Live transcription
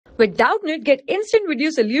With Doubtnut, get instant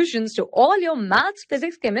video solutions to all your maths,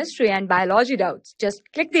 physics, chemistry, and biology doubts. Just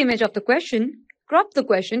click the image of the question, crop the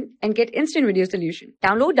question, and get instant video solution.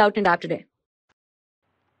 Download Doubtnut app today.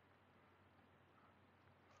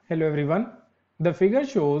 Hello everyone. The figure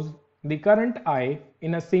shows the current I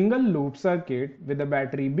in a single loop circuit with a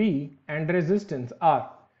battery B and resistance R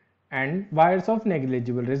and wires of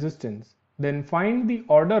negligible resistance. Then find the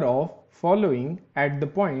order of following at the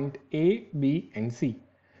point A, B and C.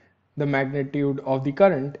 The magnitude of the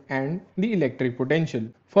current and the electric potential.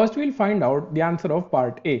 First we'll find out the answer of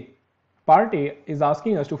part A. Part A is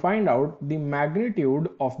asking us to find out the magnitude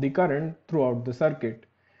of the current throughout the circuit.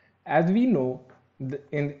 As we know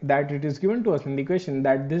that it is given to us in the question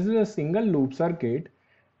that this is a single loop circuit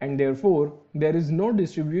and therefore there is no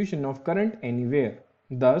distribution of current anywhere.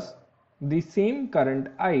 Thus, the same current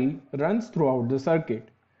I runs throughout the circuit.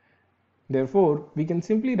 Therefore, we can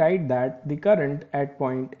simply write that the current at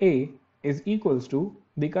point A is equals to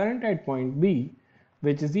the current at point B,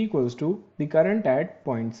 which is equals to the current at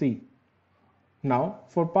point C. Now,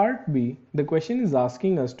 for part B, the question is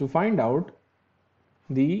asking us to find out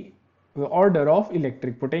the order of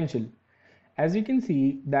electric potential. As you can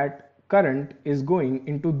see that current is going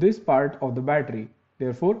into this part of the battery.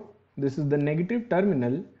 Therefore, this is the negative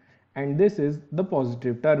terminal and this is the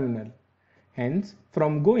positive terminal. Hence,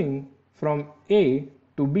 from going from A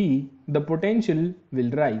to B, the potential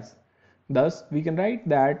will rise. Thus, we can write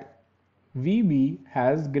that VB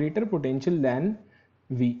has greater potential than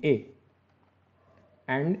VA.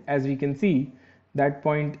 And as we can see that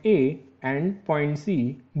point A and point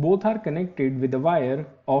C both are connected with a wire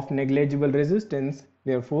of negligible resistance.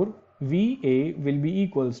 Therefore, VA will be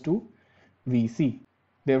equals to VC.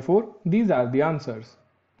 Therefore, these are the answers.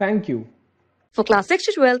 Thank you. For class 6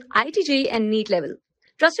 to 12, IIT JEE and NEET level.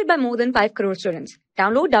 Trusted by more than 5 crore students.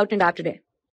 Download Doubtnut app today.